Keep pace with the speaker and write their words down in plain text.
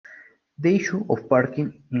The issue of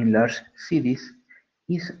parking in large cities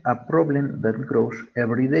is a problem that grows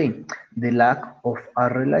every day. The lack of a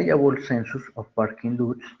reliable census of parking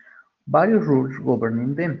lots, various rules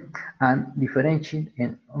governing them, and differentiating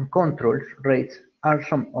and control rates are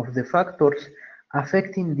some of the factors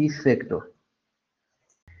affecting this sector.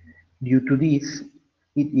 Due to this,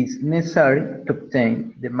 it is necessary to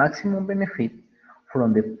obtain the maximum benefit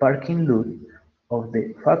from the parking lot of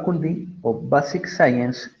the Faculty of Basic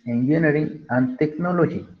Science, Engineering and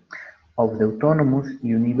Technology of the Autonomous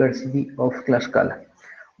University of Tlaxcala,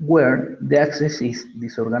 where the access is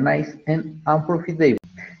disorganized and unprofitable.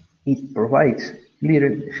 It provides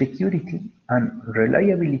little security and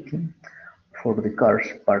reliability for the cars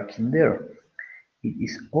parking there. It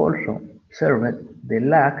is also served the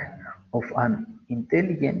lack of an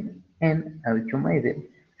intelligent and automated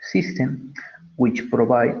system which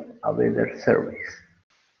provide a better service.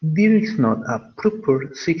 There is not a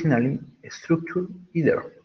proper signaling structure either.